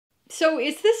So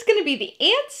is this going to be the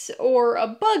ants or A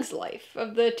Bug's Life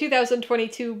of the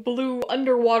 2022 Blue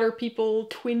Underwater People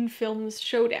Twin Films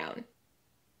Showdown?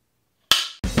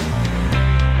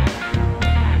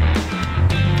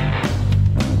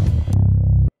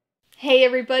 Hey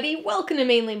everybody, welcome to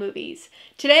Mainely Movies.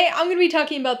 Today I'm going to be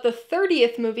talking about the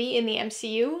 30th movie in the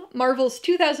MCU, Marvel's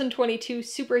 2022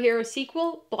 superhero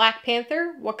sequel, Black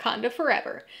Panther: Wakanda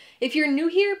Forever. If you're new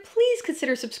here, please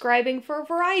consider subscribing for a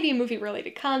variety of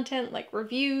movie-related content like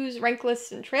reviews, rank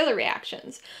lists, and trailer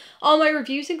reactions. All my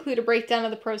reviews include a breakdown of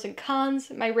the pros and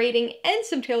cons, my rating, and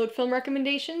some tailored film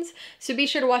recommendations, so be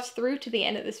sure to watch through to the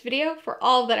end of this video for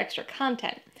all of that extra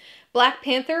content. Black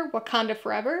Panther: Wakanda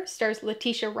Forever stars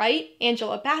Letitia Wright,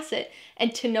 Angela Bassett,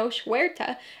 and Tenoch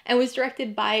Huerta, and was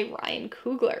directed by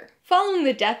Coogler. Following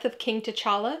the death of King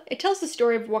T'Challa, it tells the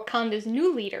story of Wakanda's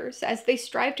new leaders as they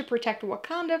strive to protect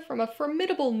Wakanda from a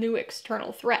formidable new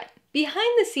external threat.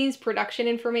 Behind-the-scenes production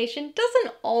information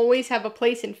doesn't always have a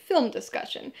place in film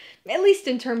discussion, at least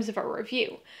in terms of a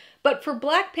review. But for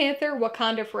Black Panther: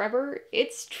 Wakanda Forever,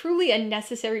 it's truly a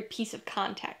necessary piece of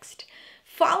context.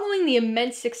 Following the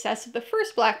immense success of the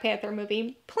first Black Panther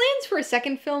movie, plans for a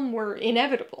second film were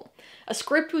inevitable. A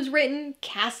script was written,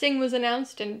 casting was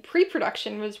announced, and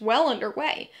pre-production was well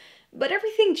underway. But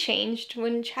everything changed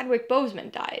when Chadwick Boseman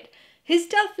died. His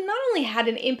death not only had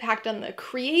an impact on the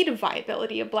creative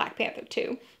viability of Black Panther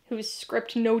 2, whose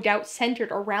script no doubt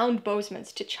centered around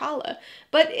Boseman's T'Challa,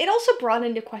 but it also brought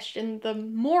into question the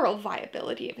moral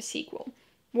viability of a sequel.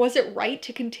 Was it right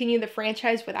to continue the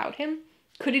franchise without him?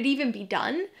 Could it even be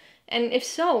done? And if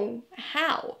so,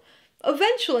 how?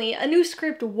 Eventually, a new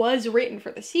script was written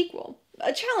for the sequel,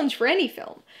 a challenge for any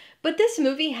film, but this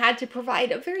movie had to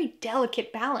provide a very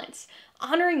delicate balance,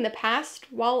 honoring the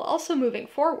past while also moving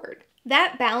forward.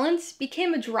 That balance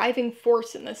became a driving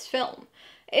force in this film.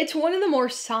 It's one of the more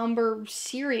somber,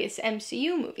 serious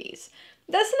MCU movies.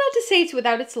 That's not to say it's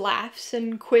without its laughs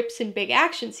and quips and big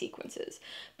action sequences,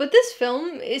 but this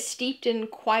film is steeped in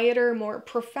quieter, more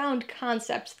profound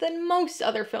concepts than most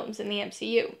other films in the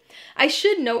MCU. I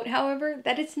should note, however,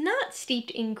 that it's not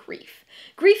steeped in grief.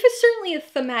 Grief is certainly a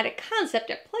thematic concept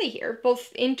at play here,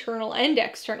 both internal and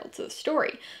external to the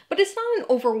story, but it's not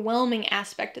an overwhelming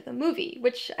aspect of the movie,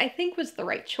 which I think was the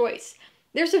right choice.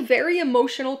 There's a very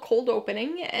emotional cold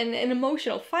opening and an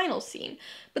emotional final scene,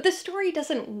 but the story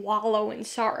doesn't wallow in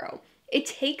sorrow. It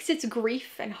takes its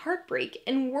grief and heartbreak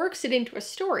and works it into a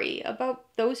story about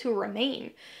those who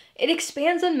remain. It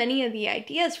expands on many of the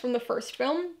ideas from the first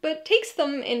film, but takes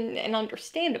them in an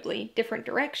understandably different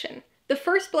direction. The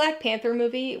first Black Panther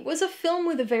movie was a film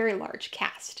with a very large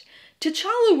cast.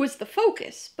 T'Challa was the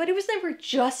focus, but it was never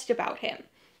just about him.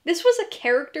 This was a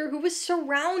character who was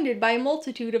surrounded by a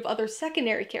multitude of other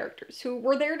secondary characters who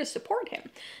were there to support him,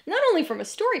 not only from a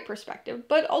story perspective,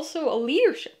 but also a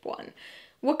leadership one.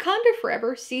 Wakanda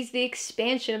Forever sees the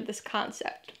expansion of this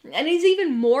concept, and is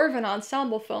even more of an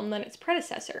ensemble film than its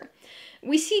predecessor.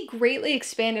 We see greatly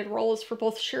expanded roles for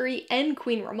both Shuri and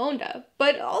Queen Ramonda,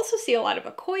 but also see a lot of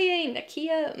Okoye,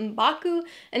 Nakia, M'Baku,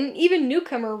 and even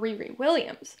newcomer Riri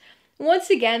Williams.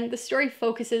 Once again, the story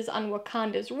focuses on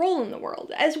Wakanda's role in the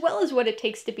world, as well as what it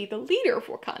takes to be the leader of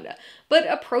Wakanda, but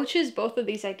approaches both of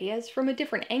these ideas from a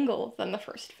different angle than the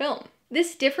first film.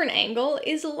 This different angle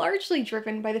is largely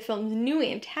driven by the film's new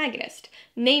antagonist,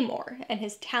 Namor, and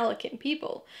his Talakan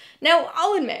people. Now,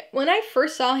 I'll admit, when I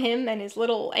first saw him and his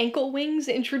little ankle wings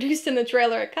introduced in the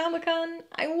trailer at Comic-Con,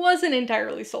 I wasn't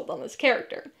entirely sold on this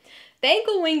character. The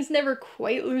ankle wings never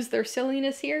quite lose their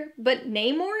silliness here, but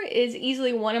Namor is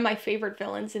easily one of my favorite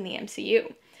villains in the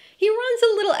MCU. He runs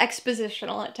a little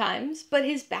expositional at times, but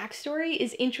his backstory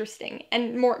is interesting,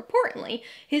 and more importantly,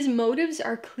 his motives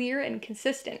are clear and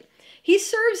consistent. He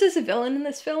serves as a villain in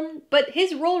this film, but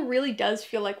his role really does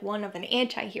feel like one of an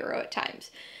anti-hero at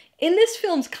times. In this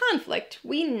film's conflict,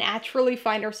 we naturally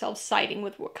find ourselves siding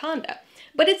with Wakanda,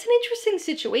 but it's an interesting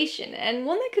situation, and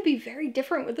one that could be very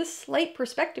different with a slight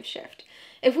perspective shift.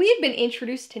 If we had been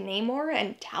introduced to Namor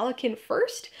and Talakan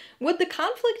first, would the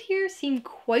conflict here seem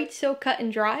quite so cut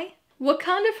and dry?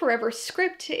 Wakanda Forever's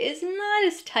script is not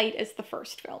as tight as the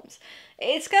first film's.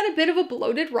 It's got a bit of a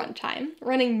bloated runtime,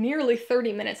 running nearly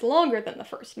 30 minutes longer than the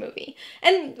first movie,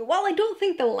 and while I don't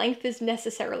think the length is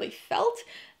necessarily felt,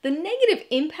 the negative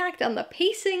impact on the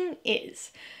pacing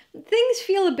is. Things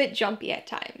feel a bit jumpy at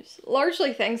times,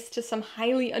 largely thanks to some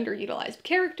highly underutilized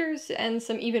characters and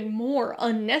some even more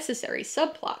unnecessary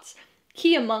subplots,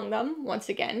 key among them, once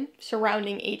again,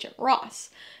 surrounding Agent Ross.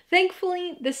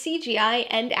 Thankfully, the CGI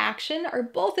and action are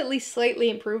both at least slightly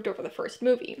improved over the first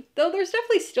movie, though there's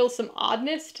definitely still some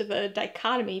oddness to the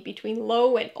dichotomy between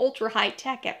low and ultra-high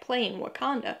tech at play in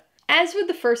Wakanda. As with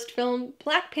the first film,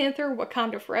 Black Panther: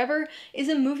 Wakanda Forever is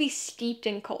a movie steeped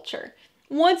in culture.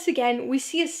 Once again, we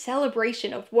see a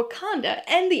celebration of Wakanda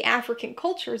and the African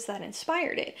cultures that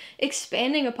inspired it,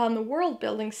 expanding upon the world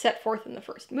building set forth in the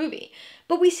first movie.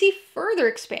 But we see further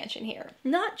expansion here,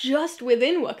 not just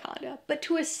within Wakanda, but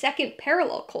to a second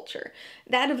parallel culture,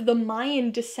 that of the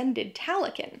Mayan-descended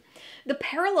Talocan. The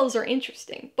parallels are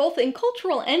interesting, both in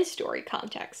cultural and story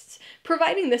contexts,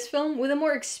 providing this film with a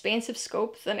more expansive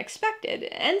scope than expected,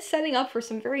 and setting up for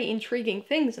some very intriguing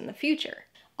things in the future.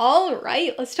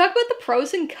 Alright, let's talk about the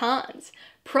pros and cons.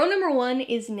 Pro number 1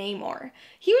 is Namor.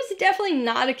 He was definitely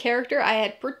not a character I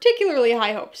had particularly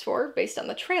high hopes for, based on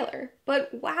the trailer,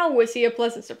 but wow was he a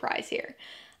pleasant surprise here.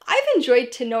 I've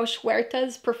enjoyed Tenoch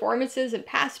Huerta's performances in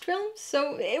past films,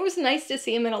 so it was nice to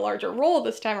see him in a larger role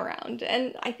this time around,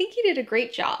 and I think he did a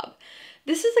great job.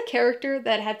 This is a character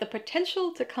that had the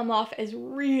potential to come off as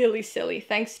really silly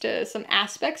thanks to some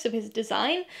aspects of his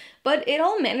design, but it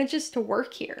all manages to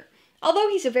work here. Although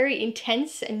he's a very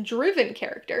intense and driven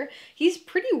character, he's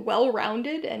pretty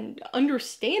well-rounded and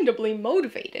understandably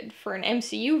motivated for an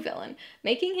MCU villain,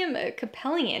 making him a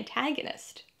compelling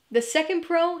antagonist. The second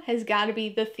pro has gotta be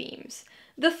the themes.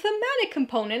 The thematic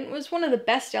component was one of the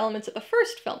best elements of the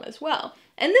first film as well,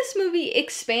 and this movie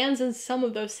expands on some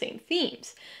of those same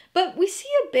themes. But we see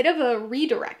a bit of a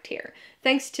redirect here,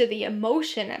 thanks to the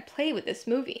emotion at play with this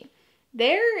movie.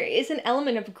 There is an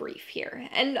element of grief here,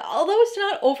 and although it's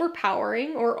not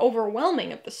overpowering or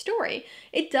overwhelming of the story,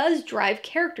 it does drive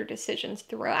character decisions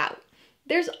throughout.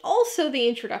 There's also the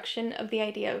introduction of the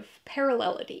idea of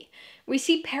parallelity. We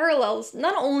see parallels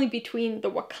not only between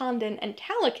the Wakandan and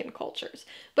Talocan cultures,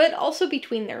 but also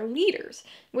between their leaders,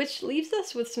 which leaves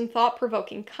us with some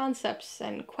thought-provoking concepts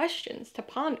and questions to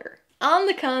ponder. On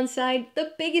the con side,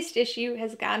 the biggest issue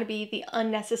has got to be the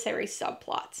unnecessary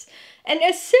subplots. And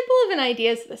as simple of an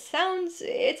idea as this sounds,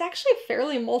 it's actually a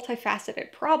fairly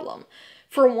multifaceted problem.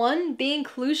 For one, the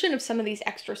inclusion of some of these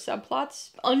extra subplots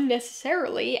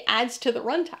unnecessarily adds to the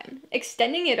runtime,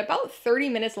 extending it about 30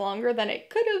 minutes longer than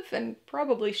it could have and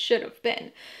probably should have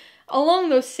been. Along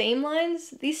those same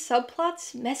lines, these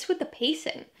subplots mess with the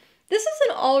pacing. This is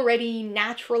an already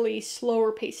naturally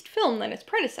slower-paced film than its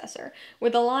predecessor,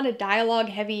 with a lot of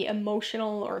dialogue-heavy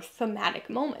emotional or thematic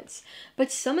moments.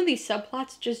 But some of these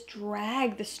subplots just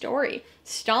drag the story,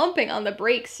 stomping on the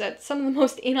brakes at some of the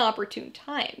most inopportune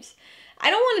times. I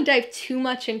don't want to dive too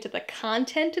much into the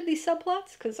content of these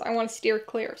subplots, because I want to steer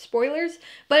clear of spoilers,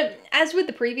 but as with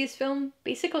the previous film,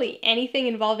 basically anything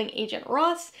involving Agent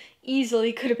Ross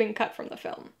easily could have been cut from the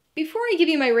film. Before I give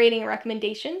you my rating and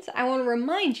recommendations, I want to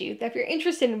remind you that if you're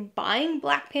interested in buying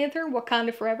Black Panther: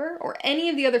 Wakanda Forever, or any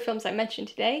of the other films I mentioned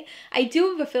today, I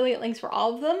do have affiliate links for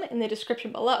all of them in the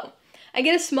description below. I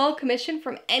get a small commission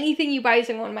from anything you buy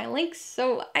using one of my links,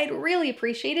 so I'd really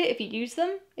appreciate it if you'd use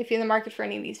them if you're in the market for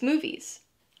any of these movies.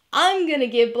 I'm gonna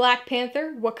give Black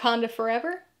Panther: Wakanda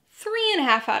Forever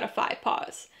 3.5 out of 5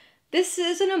 paws. This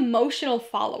is an emotional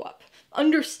follow-up,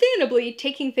 understandably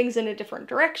taking things in a different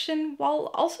direction,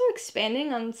 while also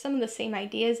expanding on some of the same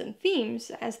ideas and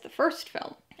themes as the first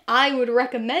film. I would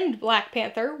recommend Black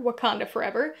Panther: Wakanda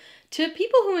Forever to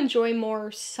people who enjoy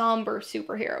more somber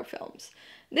superhero films.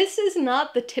 This is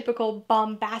not the typical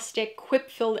bombastic,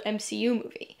 quip-filled MCU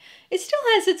movie. It still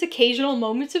has its occasional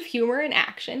moments of humor and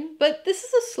action, but this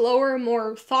is a slower,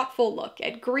 more thoughtful look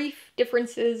at grief,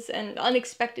 differences, and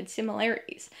unexpected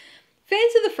similarities.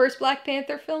 Fans of the first Black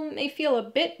Panther film may feel a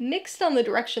bit mixed on the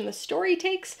direction the story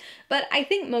takes, but I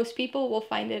think most people will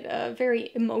find it a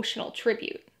very emotional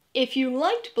tribute. If you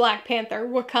liked Black Panther: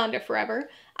 Wakanda Forever,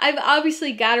 I've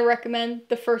obviously got to recommend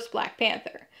the first Black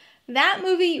Panther. That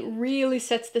movie really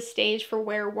sets the stage for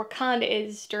where Wakanda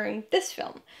is during this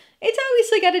film. It's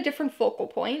obviously got a different focal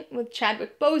point, with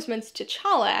Chadwick Boseman's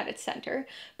T'Challa at its center,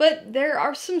 but there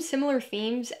are some similar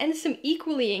themes and some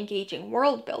equally engaging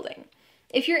world building.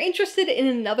 If you're interested in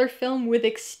another film with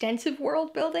extensive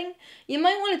world building, you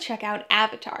might want to check out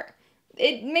Avatar.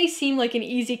 It may seem like an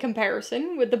easy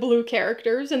comparison with the blue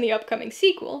characters in the upcoming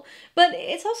sequel, but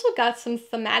it's also got some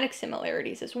thematic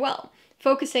similarities as well,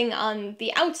 focusing on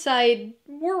the outside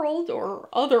world, or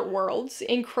other worlds,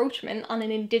 encroachment on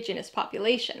an indigenous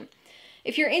population.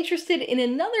 If you're interested in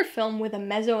another film with a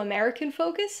Mesoamerican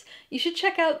focus, you should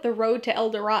check out The Road to El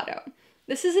Dorado.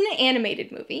 This is an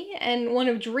animated movie, and one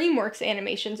of DreamWorks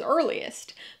Animation's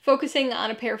earliest, focusing on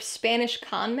a pair of Spanish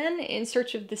conmen in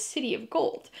search of the City of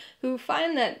Gold, who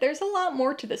find that there's a lot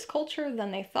more to this culture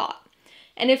than they thought.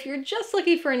 And if you're just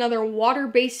looking for another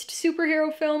water-based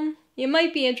superhero film, you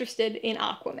might be interested in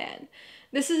Aquaman.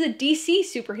 This is a DC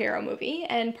superhero movie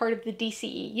and part of the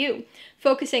DCEU,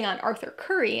 focusing on Arthur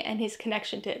Curry and his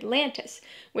connection to Atlantis,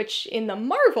 which in the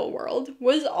Marvel world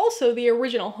was also the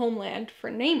original homeland for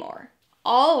Namor.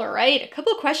 Alright, a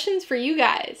couple questions for you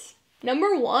guys.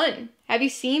 Number 1, have you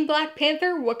seen Black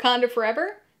Panther: Wakanda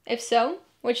Forever? If so,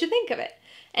 what'd you think of it?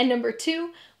 And number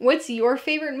 2, what's your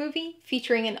favorite movie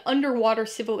featuring an underwater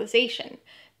civilization?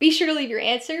 Be sure to leave your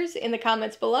answers in the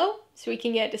comments below so we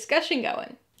can get a discussion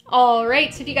going.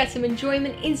 Alright, so if you got some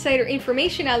enjoyment, insight, or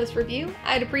information out of this review,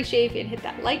 I'd appreciate if you'd hit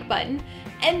that like button.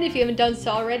 And if you haven't done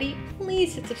so already,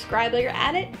 please hit subscribe while you're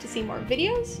at it to see more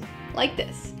videos like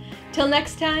this. Till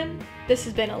next time, this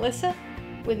has been Alyssa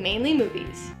with Mainly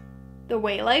Movies, the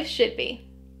way life should be.